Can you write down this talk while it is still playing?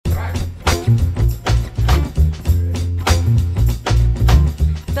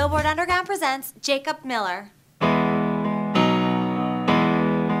presents Jacob Miller.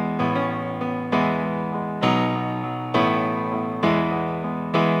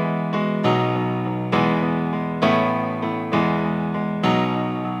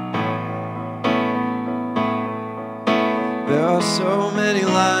 There are so many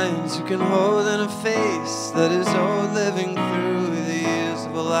lines you can hold in a face that is old, living through the years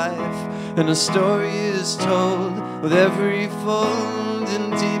of a life. And a story is told with every fold,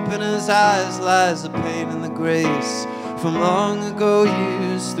 and deep in his eyes lies the pain and the grace from long ago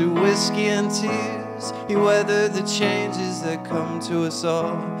years. Through whiskey and tears he weathered the changes that come to us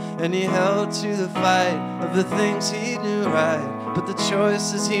all, and he held to the fight of the things he knew right. But the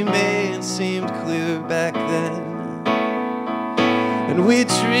choices he made seemed clear back then. And we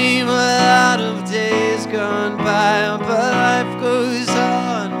dream a lot of days gone by, but life goes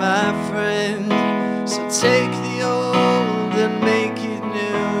on, my friend. So take the old and make it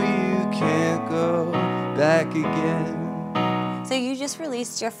new. You can't go back again. So you just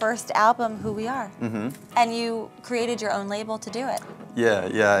released your first album, Who We Are, and you created your own label to do it.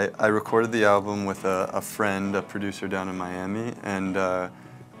 Yeah. I recorded the album with a friend, a producer down in Miami, and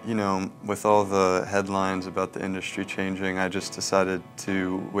you know, with all the headlines about the industry changing, I just decided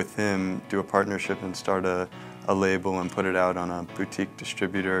to, with him, do a partnership and start a label and put it out on a boutique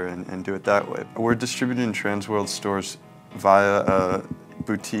distributor and do it that way. We're distributed in Transworld stores via a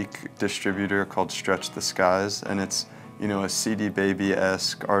boutique distributor called Stretch the Skies, and it's, you know, a CD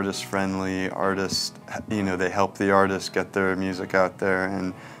Baby-esque, artist-friendly artist. You know, they help the artists get their music out there,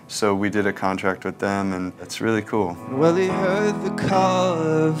 and so we did a contract with them, and it's really cool. Well, he heard the call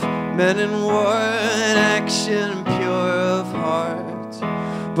of men in war and action pure of heart,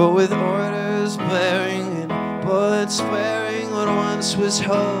 but with orders blaring and bullets flaring, what once was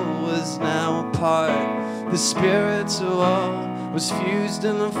whole was now apart. The spirits of all was fused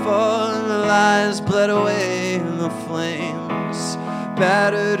in the fall, and the lies bled away in the flames.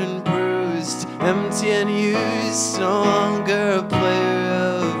 Battered and bruised, empty and used, no longer a player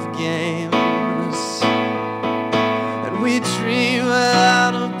of games. And we dream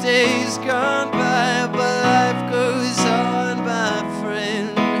out of days gone by, but life goes on, my friend.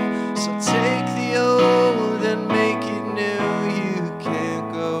 So take the old and make it new. You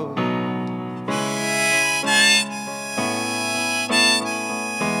can't go.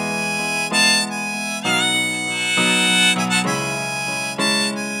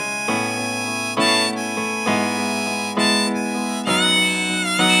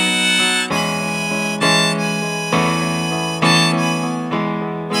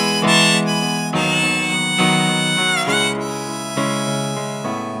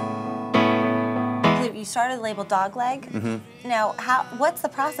 You started the label Dogleg. Now, what's the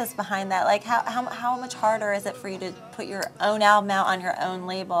process behind that? Like, how much harder is it for you to put your own album out on your own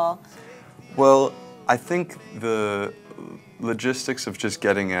label? Well, I think the logistics of just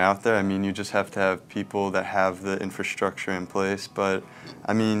getting it out there, I mean, you just have to have people that have the infrastructure in place, but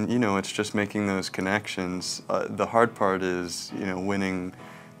I mean, you know, it's just making those connections. The hard part is, you know, winning,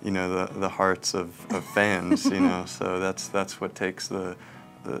 you know, the hearts of fans, you know, so that's what takes the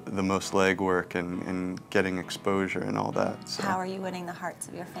most legwork and getting exposure and all that. So. How are you winning the hearts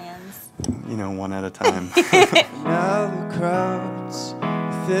of your fans? You know, one at a time. Now the crowds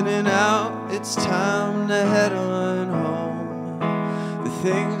are thinning out, it's time to head on home. The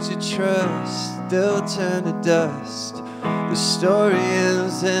things you trust still turn to dust, the story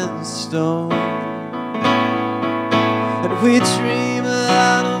is in stone. And we dream a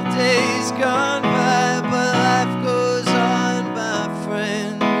lot of days gone by, but life goes on, my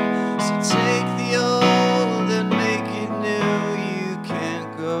friend. So take the old and make it new. You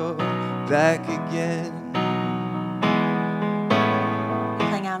can't go back again. You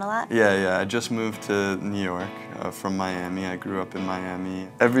hang out a lot? Yeah, I just moved to New York from Miami. I grew up in Miami.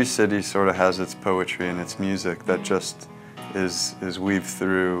 Every city sort of has its poetry and its music that just is weaved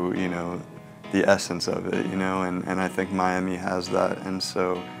through, you know, the essence of it, you know, and I think Miami has that, and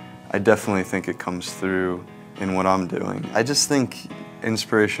so I definitely think it comes through in what I'm doing. I just think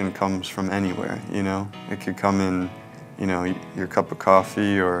inspiration comes from anywhere, you know. It could come in, you know, your cup of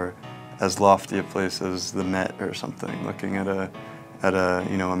coffee, or as lofty a place as the Met or something, looking at a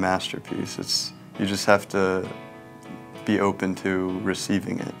you know, a masterpiece. It's, you just have to be open to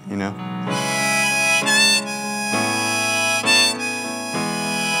receiving it, you know.